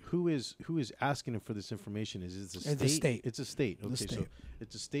 Yeah. Who is asking them for this information? Is it the state? It's the state. It's a state. Okay, state. so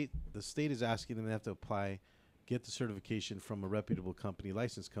it's a state. The state is asking them. They have to apply, get the certification from a reputable company,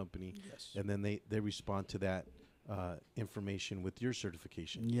 licensed company. Yes. And then they respond to that information with your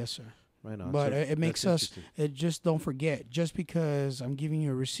certification. Yes, sir. Right on. But So it makes that's us. interesting. Just don't forget. Just because I'm giving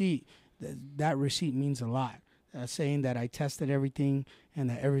you a receipt, that receipt means a lot. saying that I tested everything and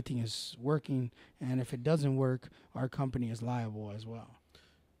that everything is working. And if it doesn't work, our company is liable as well.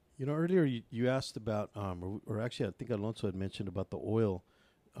 You know, earlier you asked about, or actually, I think Alonso had mentioned about the oil.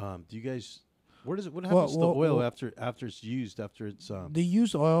 Do you guys? What happens to the oil after it's used? After it's the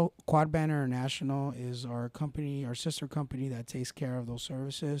used oil, Quad Band International is our company, our sister company that takes care of those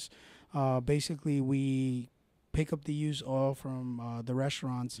services. Basically, we pick up the used oil from the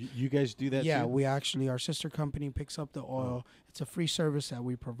restaurants. You guys do that? Yeah, too? we actually, our sister company picks up the oil. It's a free service that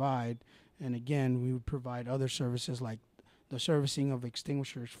we provide, and again, we would provide other services like the servicing of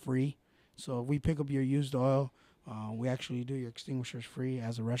extinguishers free. So if we pick up your used oil, we actually do your extinguishers free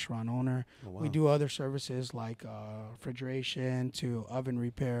as a restaurant owner. Oh, wow. We do other services like refrigeration to oven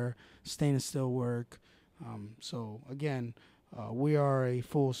repair, stainless steel work. So again, we are a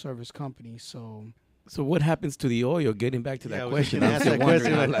full service company. So what happens to the oil? Getting back to Yeah, I that was question, gonna I'm ask still that wondering.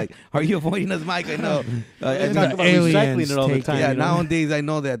 question. I'm like, are you avoiding us, Mike? I know. They talk about recycling it all the time. Yeah, you know? nowadays I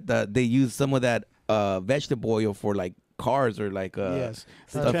know that they use some of that vegetable oil for like cars or like yes,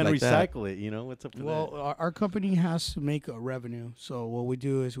 stuff trying to like that. recycle it. You know, what's up with well, that? our company has to make a revenue. So what we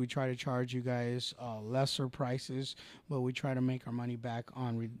do is we try to charge you guys lesser prices, but we try to make our money back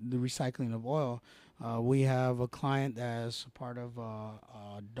on the recycling of oil. We have a client that's part of a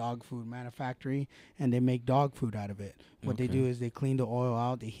dog food manufacturing, and they make dog food out of it. What they do is they clean the oil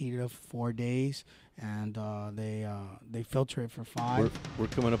out, they heat it up for 4 days, and they filter it for 5. We're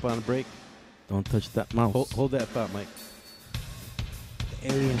coming up on a break. Don't touch that mouse. Hold that thought, Mike.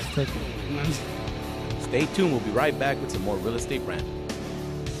 The aliens took it. Stay tuned. We'll be right back with some more real estate rant.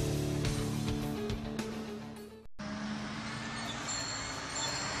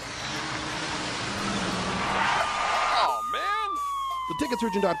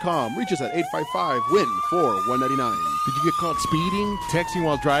 TheTicketSurgeon.com. Reach us at 855-WIN-4199. Did you get caught speeding, texting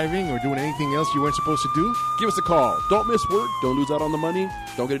while driving, or doing anything else you weren't supposed to do? Give us a call. Don't miss work. Don't lose out on the money.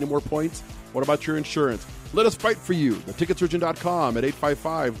 Don't get any more points. What about your insurance? Let us fight for you. TheTicketSurgeon.com at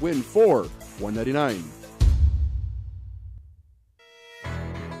 855-WIN-4199.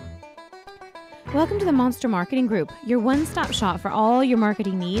 Welcome to the Monster Marketing Group, your one-stop shop for all your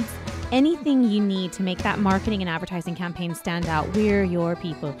marketing needs. Anything you need to make that marketing and advertising campaign stand out, we're your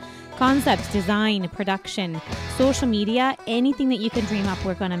people. Concept, design, production, social media, anything that you can dream up,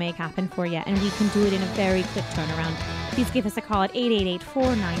 we're going to make happen for you. And we can do it in a very quick turnaround. Please give us a call at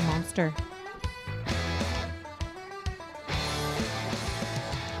 888-49-MONSTER.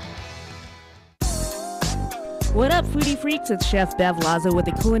 What up, foodie freaks? It's Chef Bev Laza with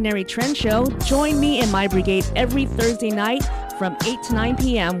the Culinary Trend Show. Join me and my brigade every Thursday night from 8 to 9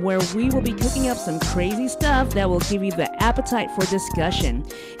 p.m. where we will be cooking up some crazy stuff that will give you the appetite for discussion.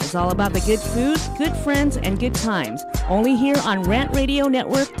 It's all about the good food, good friends, and good times. Only here on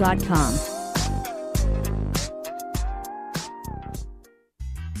RantRadioNetwork.com.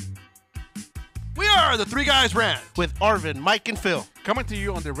 We are the Three Guys Rant with Arvin, Mike, and Phil. Coming to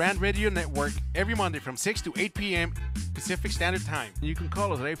you on the Rant Radio Network every Monday from 6 to 8 p.m. Pacific Standard Time. You can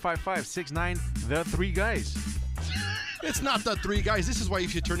call us at 855-69-THE-3-GUYS. It's not the three guys. This is why you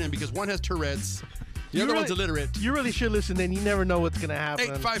should turn in, because one has Tourette's. The other one's illiterate. You really should listen in. You never know what's going to happen.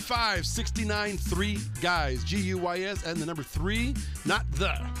 855-69-3-GUYS. G-U-Y-S and the number 3, not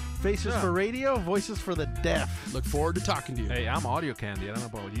the. Faces for radio, voices for the deaf. Look forward to talking to you. Hey, I'm audio candy. I don't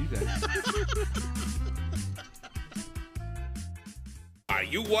know about you guys. Are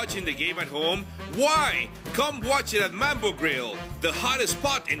you watching the game at home? Why? Come watch it at Mambo Grill, the hottest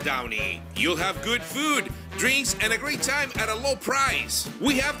spot in Downey. You'll have good food, drinks, and a great time at a low price.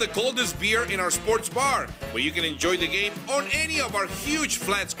 We have the coldest beer in our sports bar, where you can enjoy the game on any of our huge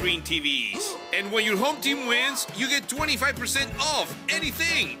flat screen TVs. And when your home team wins, you get 25% off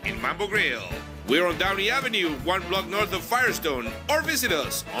anything in Mambo Grill. We're on Downey Avenue, 1 block north of Firestone, or visit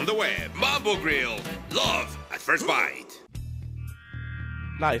us on the web. Mambo Grill. Love at first bite.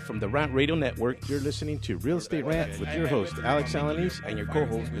 Live from the Rant Radio Network, You're listening to Real Estate Rant with your host, Alex Alanis, and your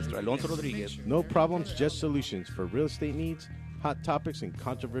co-host, Mr. Alonso Rodriguez. No problems, just solutions for real estate needs, hot topics, and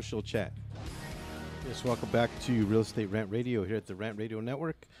controversial chat. Yes, welcome back to Real Estate Rant Radio here at the Rant Radio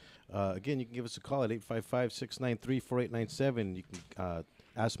Network. Again, you can give us a call at 855-693-4897. You can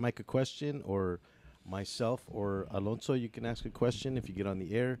ask Mike a question, or myself or Alonso, you can ask a question if you get on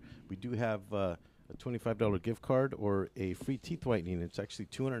the air. We do have a $25 gift card or a free teeth whitening. It's actually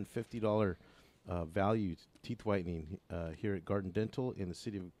 $250 value teeth whitening here at Garden Dental in the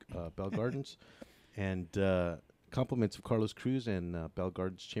city of Bell Gardens. And compliments of Carlos Cruz and Bell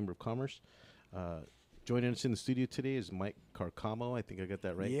Gardens Chamber of Commerce. Joining us in the studio today is Mike Carcamo. I think I got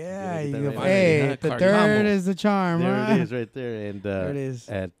that right. Yeah, Did I get that right? hey, Huh? the Carcamo. third is the charm. There huh? it is, right there. And There it is.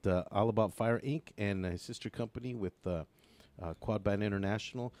 at All About Fire Inc. and his sister company with Quad Band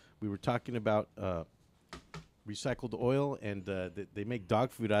International. We were talking about recycled oil, and they make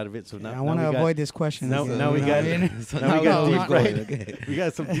dog food out of it. So Yeah, now I want to avoid this question. Now, again, now we you got know what I mean? now we got No, deep not fried. Okay. We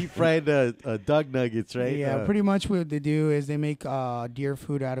got some deep fried dog nuggets, right? Yeah, pretty much what they do is they make deer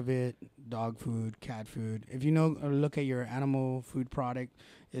food out of it, dog food, cat food. If you know or look at your animal food product,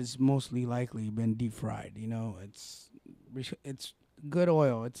 it's mostly likely been deep fried. You know, it's good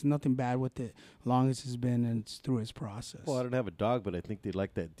oil. It's nothing bad with it, as long as it's been and it's through its process. Well, I don't have a dog, but I think they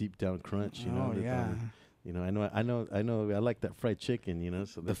like that deep down crunch. You know. Oh, that, yeah. You know, I know. I like that fried chicken. You know,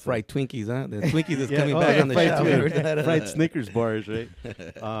 so The that's fried Twinkies, huh? The Twinkies is Yeah, coming oh, back yeah, on the fried shelf. Twinkies. Fried Snickers bars,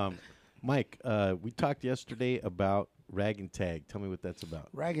 right? Mike, we talked yesterday about Rag and Tag. Tell me what that's about.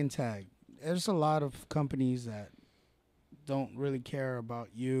 Rag and Tag. There's a lot of companies that don't really care about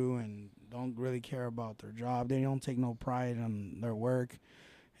you and don't really care about their job. They don't take no pride in their work.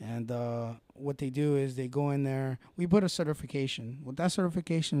 And what they do is they go in there. We put a certification. What that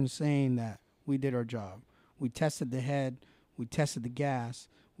certification is saying that we did our job. We tested the head. We tested the gas.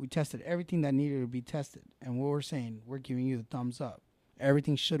 We tested everything that needed to be tested. And what we're saying, we're giving you the thumbs up.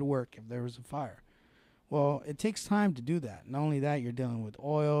 Everything should work if there was a fire. Well, it takes time to do that. Not only that, you're dealing with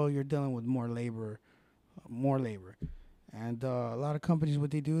oil. You're dealing with more labor. And a lot of companies,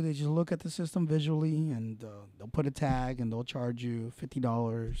 what they do, they just look at the system visually, and they'll put a tag, and they'll charge you $50,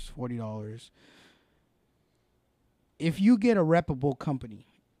 $40. If you get a reputable company,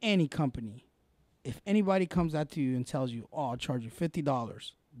 any company, if anybody comes out to you and tells you, oh, I'll charge you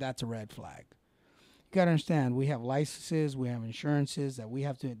 $50, that's a red flag. You got to understand, we have licenses, we have insurances that we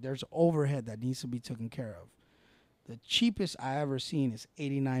have to, there's overhead that needs to be taken care of. The cheapest I ever seen is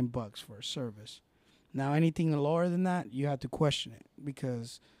 $89 for a service. Now, anything lower than that, you have to question it,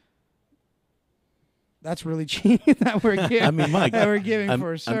 because that's really cheap that we're giving. I mean, Mike, that we're giving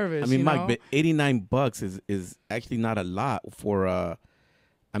for a service. I mean, you Mike, know? but $89 is actually not a lot for.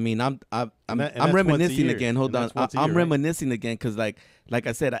 I mean, I'm reminiscing again. Hold on, I'm reminiscing again because, like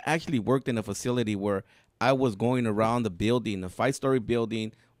I said, I actually worked in a facility where I was going around the building, a 5-story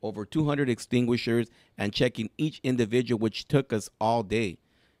building, over 200 extinguishers, and checking each individual, which took us all day.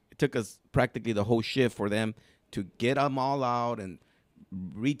 It took us practically the whole shift for them to get them all out and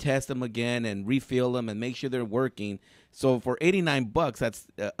retest them again and refill them and make sure they're working. So for $89, that's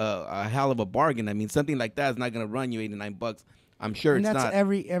a hell of a bargain. I mean, something like that is not going to run you $89. I'm sure and it's that's not.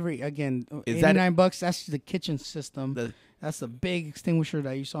 every again, Is $89. That's the kitchen system. That's the big extinguisher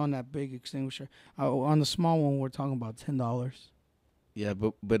that you saw in that big extinguisher. On the small one, we're talking about $10. Yeah,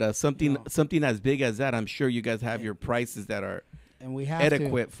 but something as big as that, I'm sure you guys have your prices that are and we have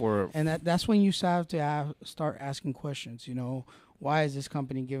adequate for. And that's when you have to start asking questions. You know, why is this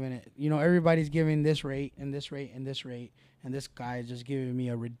company giving it? You know, everybody's giving this rate and this rate and this rate, and this guy is just giving me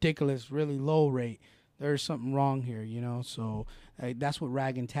a ridiculous, really low rate. There's something wrong here, you know. So that's what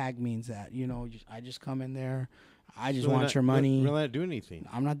rag and tag means. That, you know, I just come in there, I just want your money. We're not doing anything.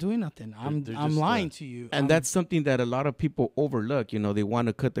 I'm not doing nothing. I'm just, lying to you. And that's something that a lot of people overlook. You know, they want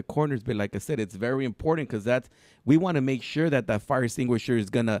to cut the corners, but like I said, it's very important because we want to make sure that fire extinguisher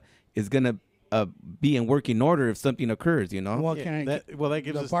is gonna be in working order if something occurs. You know. Well, that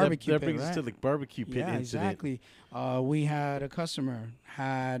gives us that brings us to the barbecue pit incident. Exactly. We had a customer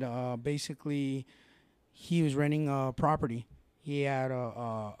had basically he was renting a property. He had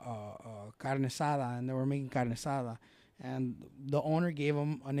a carne asada, and they were making carne asada, and the owner gave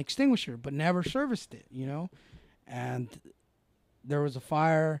him an extinguisher, but never serviced it, you know. And there was a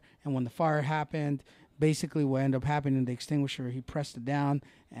fire, and when the fire happened, basically what ended up happening, the extinguisher, he pressed it down,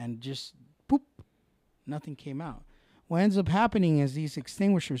 and just boop, nothing came out. What ends up happening is these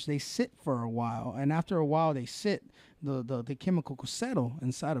extinguishers, they sit for a while, and after a while they sit, the chemical will settle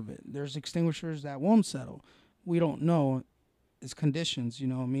inside of it. There's extinguishers that won't settle. We don't know. It's conditions, you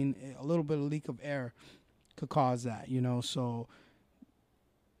know. I mean, a little bit of leak of air could cause that, you know. So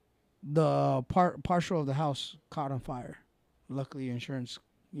the partial of the house caught on fire. Luckily, insurance,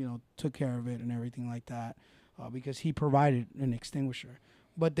 you know, took care of it and everything like that because he provided an extinguisher.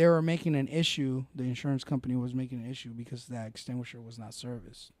 But they were making an issue. The insurance company was making an issue because that extinguisher was not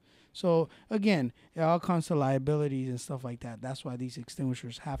serviced. So, again, it all comes to liabilities and stuff like that. That's why these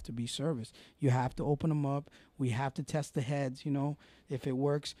extinguishers have to be serviced. You have to open them up. We have to test the heads, you know, if it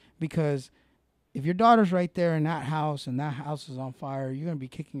works. Because if your daughter's right there in that house and that house is on fire, you're going to be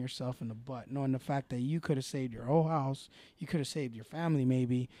kicking yourself in the butt, knowing the fact that you could have saved your whole house. You could have saved your family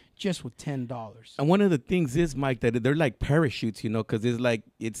maybe just with $10. And one of the things is, Mike, that they're like parachutes, you know, because it's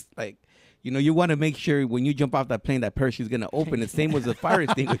like you want to make sure when you jump off that plane, that parachute's gonna open. The same with the fire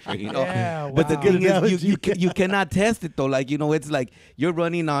extinguisher, Yeah, But the wow. thing is, you cannot test it though. Like it's like you're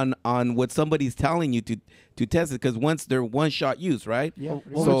running on what somebody's telling you to test it, because once they're one shot use, right? Yeah.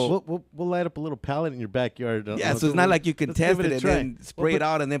 So we'll light up a little pallet in your backyard. yeah, so it's not like you can let's test give it a and try. then spray it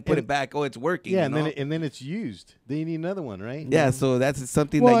out and then put it back. Oh, it's working. Yeah, you and know? then it's used. Then you need another one, right? Yeah, so that's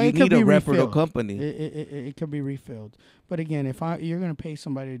something Well, that you it could need a be reputable refilled. company. It could be refilled. But again, if you're gonna pay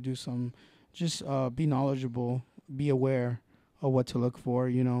somebody to do some, just be knowledgeable, be aware of what to look for.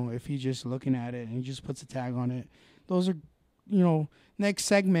 If he's just looking at it and he just puts a tag on it, those are, next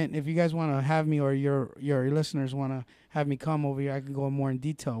segment. If you guys want to have me, or your listeners want to have me come over here, I can go more in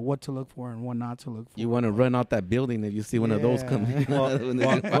detail what to look for and what not to look for. You want to run out that building if you see one of those coming.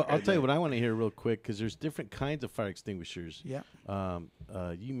 Well, I'll tell you what I want to hear real quick, because there's different kinds of fire extinguishers. Yeah.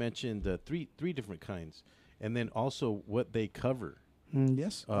 You mentioned three different kinds, and then also what they cover.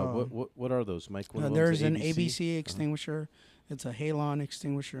 Yes. What are those, Mike? There's an ABC extinguisher. It's a halon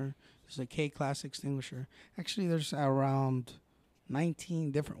extinguisher. There's a K-class extinguisher. Actually, there's around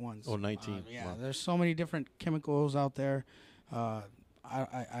 19 different ones. Oh, 19. Yeah, Wow. there's so many different chemicals out there.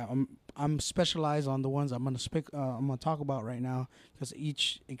 I'm specialized on the ones I'm gonna talk about right now, because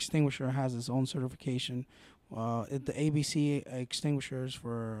each extinguisher has its own certification. The ABC extinguishers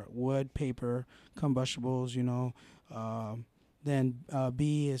for wood, paper, combustibles. Then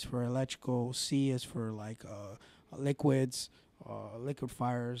B is for electrical. C is for liquids. Liquid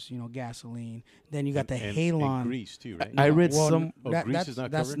fires, gasoline. Then you got the halon. And grease too, right? I read Well, some. Grease is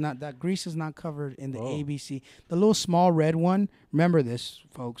not covered? That grease is not covered in the ABC. The little small red one. Remember this,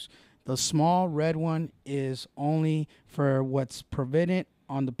 folks. The small red one is only for what's prevented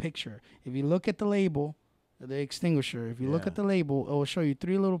on the picture. If you look at the label, the extinguisher. If you look at the label, it will show you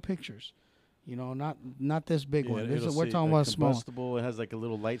 3 little pictures. Not this big one. We're talking about small. Combustible. It has like a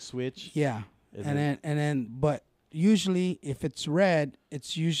little light switch. Yeah, and then but. Usually, if it's red,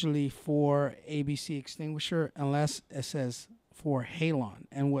 it's usually for ABC extinguisher, unless it says for halon.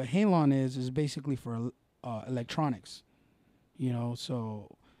 And what halon is basically for electronics.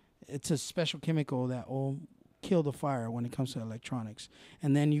 So it's a special chemical that will kill the fire when it comes to electronics.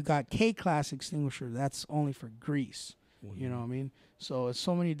 And then you got K-class extinguisher. That's only for grease. You know what I mean? So it's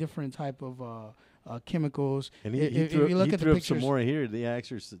so many different type of chemicals. And if you look at the threw up pictures, some more here.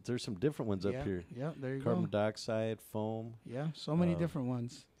 There's some different ones up here. Yeah, there you Carbon go. dioxide, foam. Yeah, so many different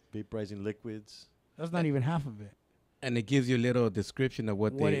ones. Vaporizing liquids. That's not even half of it. And it gives you a little description of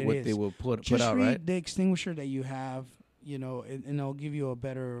what they will put Just out, read right? the extinguisher that you have, and it'll give you a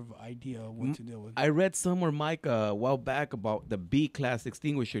better idea of what to deal with. I read somewhere, Mike, a while back about the B-class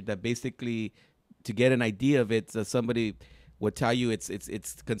extinguisher that basically, to get an idea of it, somebody would tell you it's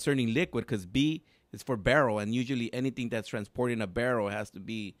concerning liquid, because B is for barrel, and usually anything that's transporting a barrel has to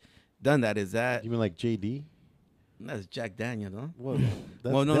be done. That is that. You mean like JD? That's Jack Daniel, no? Well,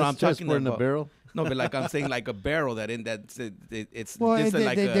 no, I'm talking about about a barrel. No, but like I'm saying, like a barrel it's Well, just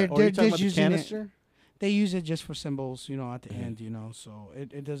like they're Are you talking about the using canister? They use it just for symbols, at the end, So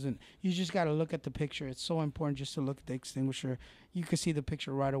it doesn't. You just got to look at the picture. It's so important just to look at the extinguisher. You can see the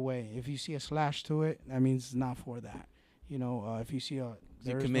picture right away. If you see a slash to it, that means it's not for that. If you see you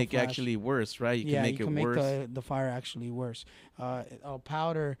can make actually worse, right? You can make it worse. Make the fire actually worse.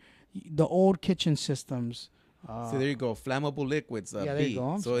 Powder, the old kitchen systems. So there you go, flammable liquids. Yeah, there B. you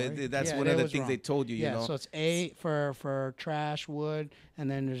go. So that's one of the things they told you. Yeah, so it's A for trash, wood,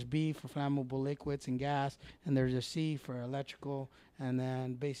 and then there's B for flammable liquids and gas, and there's a C for electrical, and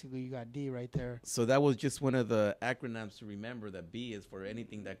then basically you got D right there. So that was just one of the acronyms to remember, that B is for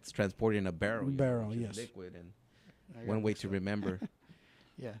anything that's transporting a barrel. Barrel, yes. Liquid, and one way to remember.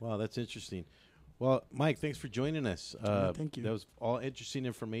 Yeah. Wow, that's interesting. Well, Mike, thanks for joining us. Thank you. That was all interesting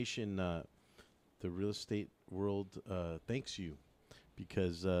information. The real estate world thanks you,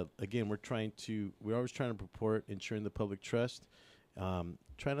 because again, we're always trying to purport ensuring the public trust.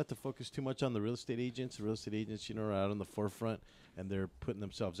 Try not to focus too much on the real estate agents. The real estate agents, are out on the forefront, and they're putting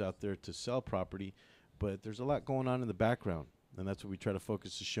themselves out there to sell property. But there's a lot going on in the background, and that's what we try to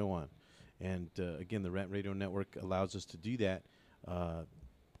focus the show on. And again, the Rant Radio Network allows us to do that.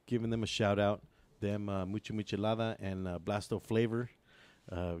 Giving them a shout out, them Mucho Michelada and Blasto Flavor.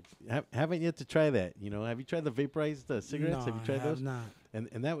 Haven't yet to try that. Have you tried the vaporized cigarettes? No, have you tried I have those? not.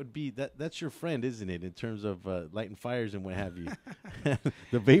 And that would be that's your friend, isn't it? In terms of lighting fires and what have you.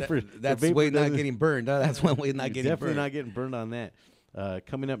 The vapor. That's the vapor way not doesn't- getting burned. That's one way not You're getting definitely burned. not getting burned on that.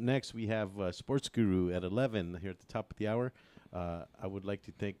 Coming up next, we have Sports Guru at 11 here at the top of the hour. I would like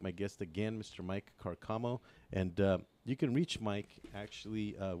to thank my guest again, Mr. Mike Carcamo. And you can reach Mike.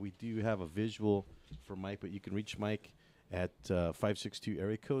 Actually, we do have a visual for Mike, but you can reach Mike at 562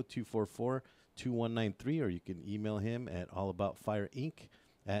 area code 244-2193, or you can email him at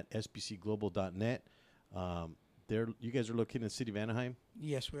allaboutfireinc@sbcglobal.net. You guys are located in the city of Anaheim?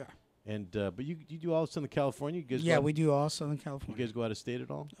 Yes, we are. And but you do all Southern California? You guys we do all Southern California. You guys go out of state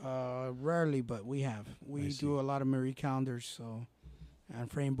at all? Rarely, but we have. We do a lot of Marie calendars, and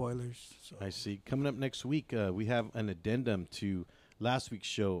frame boilers. So. I see. Coming up next week, we have an addendum to last week's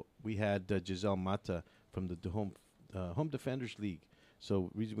show. We had Giselle Mata from the Home Defenders League. So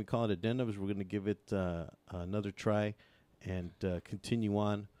the reason we call it addendum is we're going to give it another try and continue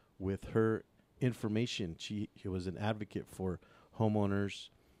on with her information. She was an advocate for homeowners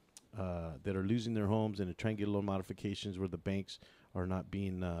that are losing their homes and to try and get loan modifications where the banks are not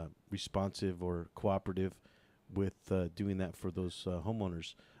being responsive or cooperative with doing that for those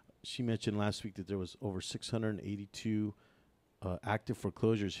homeowners. She mentioned last week that there was over 682 active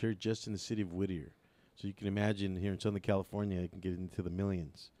foreclosures here just in the city of Whittier. So you can imagine here in Southern California, it can get into the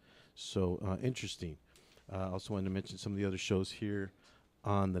millions. So interesting. I also wanted to mention some of the other shows here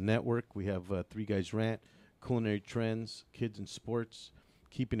on the network. We have Three Guys Rant, Culinary Trends, Kids and Sports,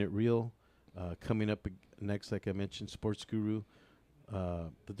 Keeping It Real. Coming up next, like I mentioned, Sports Guru,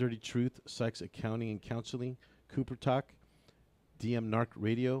 The Dirty Truth, Sykes Accounting and Counseling, Cooper Talk, DM Narc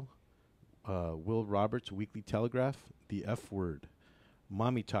Radio, Will Roberts, Weekly Telegraph, The F Word,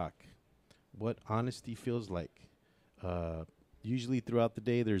 Mommy Talk, What Honesty Feels Like. Usually throughout the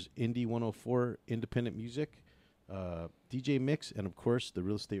day, there's Indie 104, independent music, DJ Mix, and, of course, the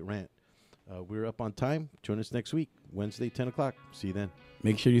Real Estate Rant. We're up on time. Join us next week, Wednesday, 10 o'clock. See you then.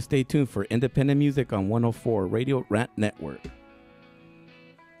 Make sure you stay tuned for independent music on 104 Radio Rant Network.